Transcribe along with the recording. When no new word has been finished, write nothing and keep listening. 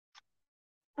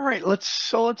All right,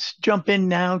 let's jump in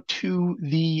now to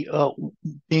the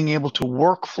being able to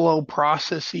workflow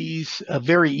processes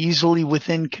very easily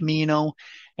within Camino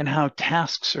and how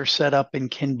tasks are set up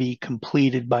and can be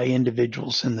completed by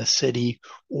individuals in the city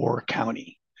or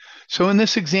county. So in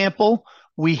this example,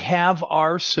 we have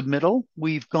our submittal.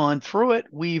 We've gone through it,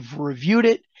 we've reviewed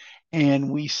it, and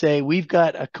we say we've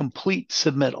got a complete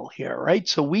submittal here, right?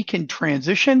 So we can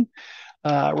transition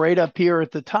right up here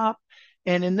at the top.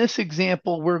 And in this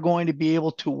example, we're going to be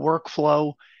able to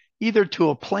workflow either to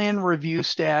a plan review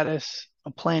status, a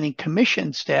planning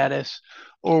commission status,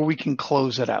 or we can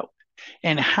close it out.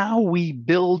 And how we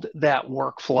build that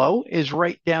workflow is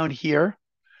right down here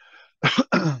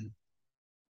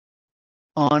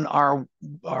on our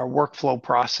workflow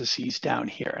processes down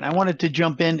here. And I wanted to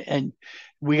jump in, and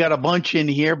we got a bunch in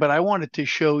here, but I wanted to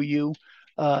show you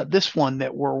this one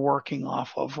that we're working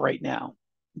off of right now.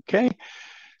 Okay.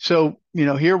 So,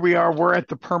 here we are, we're at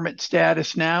the permit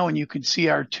status now, and you can see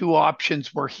our two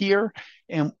options were here,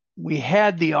 and we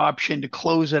had the option to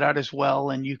close it out as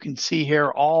well. And you can see here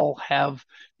all have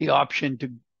the option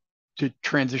to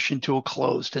transition to a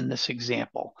closed in this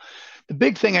example. The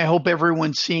big thing I hope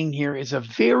everyone's seeing here is a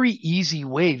very easy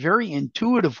way, very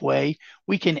intuitive way.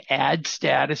 We can add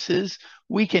statuses,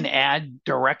 we can add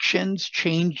directions,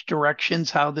 change directions,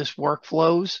 how this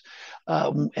workflows,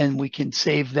 and we can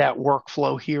save that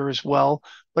workflow here as well.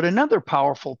 But another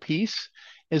powerful piece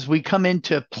is we come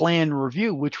into plan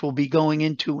review, which we'll be going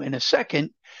into in a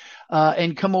second,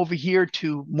 and come over here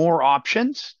to more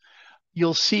options.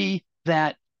 You'll see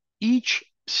that each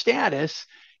status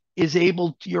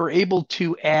you're able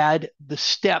to add the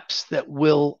steps that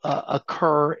will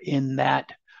occur in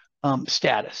that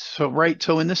status.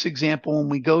 So in this example, when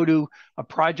we go to a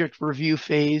project review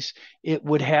phase, it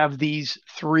would have these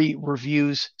 3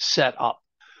 reviews set up.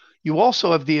 You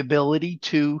also have the ability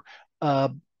to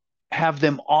have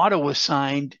them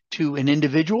auto-assigned to an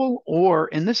individual, or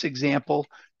in this example,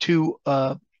 to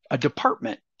a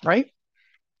department, right?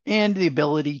 And the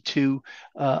ability to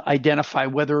identify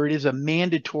whether it is a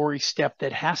mandatory step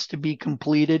that has to be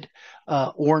completed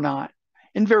or not.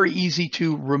 And very easy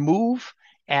to remove,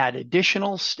 add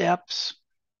additional steps,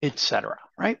 etc.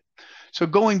 Right? So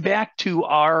going back to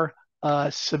our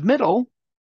submittal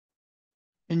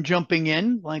and jumping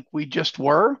in like we just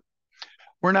were,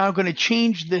 we're now going to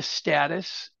change this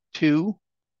status to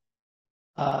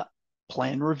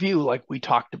plan review like we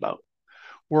talked about.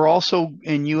 We're also,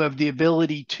 and you have the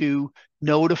ability to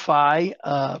notify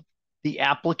the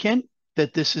applicant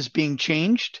that this is being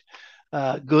changed.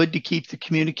 Good to keep the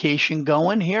communication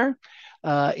going here.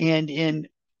 And in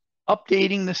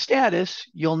updating the status,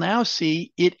 you'll now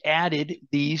see it added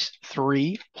these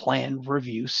 3 plan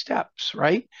review steps,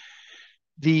 right?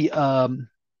 The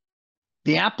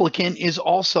applicant is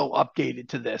also updated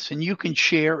to this, and you can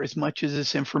share as much of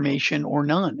this information or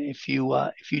none if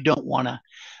you don't want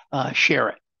to share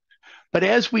it. But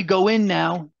as we go in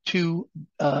now to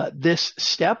this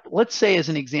step, let's say as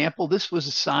an example, this was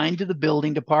assigned to the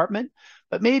building department,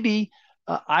 but maybe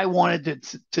I wanted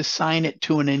to assign it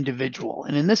to an individual.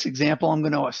 And in this example, I'm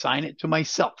going to assign it to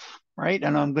myself, right?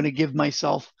 And I'm going to give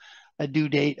myself a due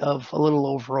date of a little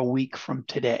over a week from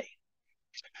today.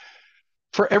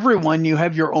 For everyone, you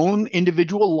have your own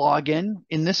individual login.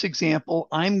 In this example,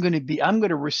 I'm going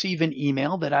to receive an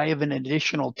email that I have an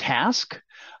additional task,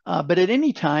 but at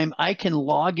any time I can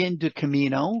log into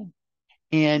Camino,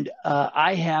 and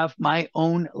I have my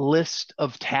own list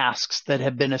of tasks that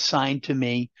have been assigned to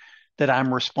me that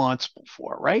I'm responsible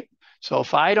for, right? So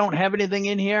if I don't have anything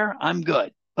in here, I'm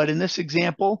good. But in this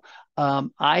example,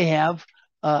 I have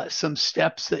some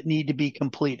steps that need to be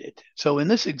completed. So in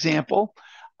this example,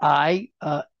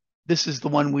 this is the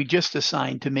one we just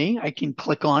assigned to me. I can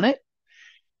click on it.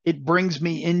 It brings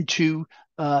me into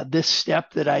this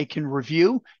step that I can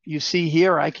review. You see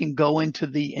here, I can go into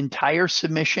the entire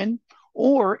submission,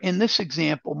 or in this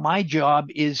example, my job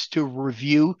is to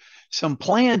review some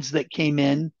plans that came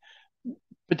in,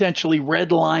 potentially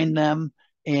redline them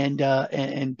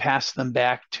and pass them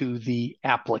back to the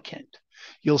applicant.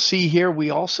 You'll see here, we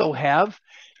also have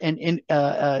an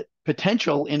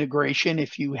potential integration.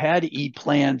 If you had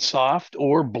ePlanSoft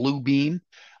or BlueBeam,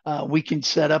 we can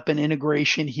set up an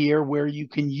integration here where you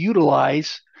can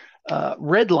utilize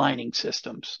redlining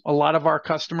systems. A lot of our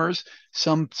customers,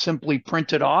 some simply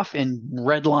print it off and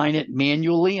redline it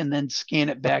manually and then scan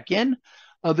it back in.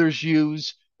 Others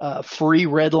use free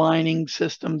redlining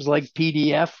systems like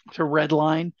PDF to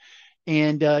redline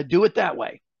and do it that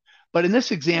way. But in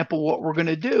this example, what we're going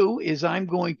to do is I'm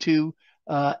going to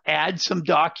add some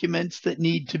documents that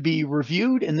need to be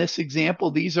reviewed. In this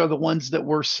example, these are the ones that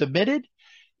were submitted,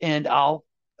 and I'll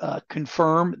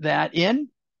confirm that in.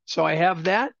 So I have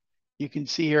that. You can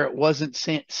see here it wasn't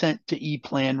sent to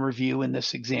ePlan review in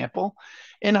this example.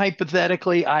 And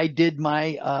hypothetically, I did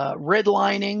my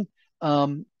redlining,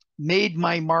 made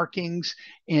my markings,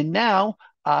 and now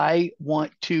I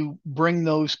want to bring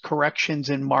those corrections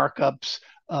and markups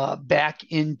back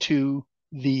into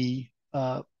the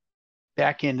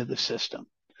system.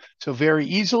 So very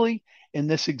easily in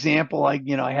this example, I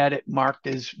had it marked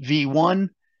as V1,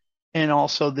 and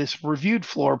also this reviewed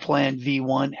floor plan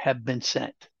V1 have been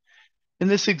sent. In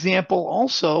this example,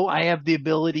 also, I have the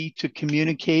ability to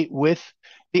communicate with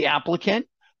the applicant,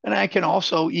 and I can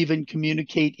also even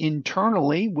communicate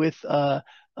internally with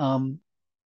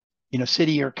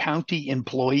city or county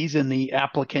employees, and the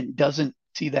applicant doesn't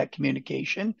see that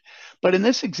communication. But in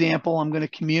this example, I'm going to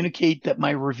communicate that my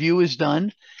review is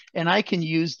done, and I can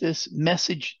use this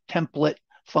message template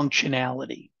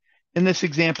functionality. In this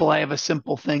example, I have a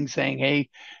simple thing saying, hey,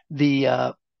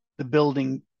 the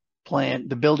building plan,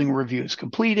 the building review is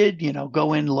completed,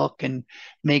 go in, look, and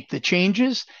make the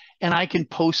changes. And I can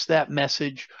post that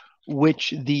message,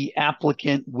 which the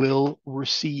applicant will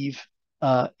receive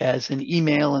as an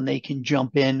email, and they can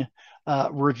jump in,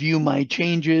 review my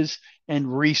changes, and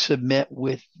resubmit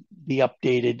with the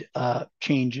updated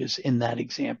changes in that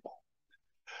example.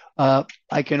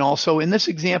 I can also, in this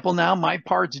example now, my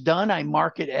part's done. I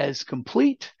mark it as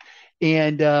complete,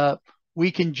 and we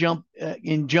can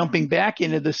jumping back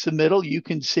into the submittal, you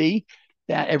can see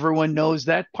that everyone knows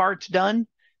that part's done.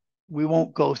 We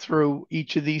won't go through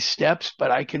each of these steps,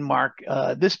 but I can mark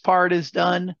this part is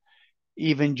done,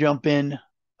 even jump in,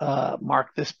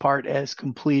 mark this part as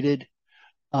completed,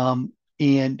 and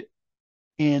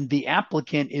the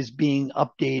applicant is being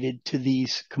updated to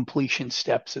these completion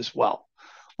steps as well.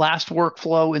 Last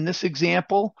workflow in this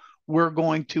example, we're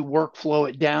going to workflow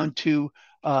it down to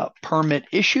permit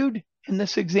issued in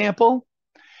this example,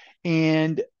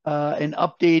 and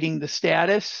updating the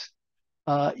status.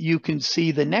 You can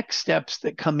see the next steps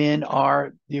that come in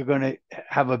are you're going to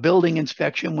have a building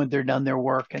inspection when they're done their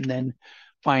work, and then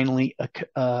finally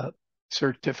a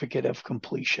certificate of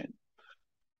completion.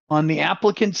 On the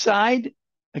applicant side,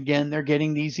 again, they're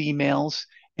getting these emails,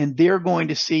 and they're going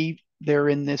to see they're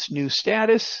in this new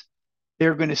status.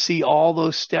 They're going to see all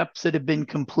those steps that have been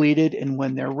completed, and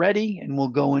when they're ready, and we'll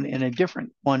go in a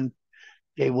different one,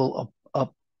 they will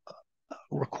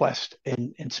request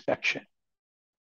an inspection.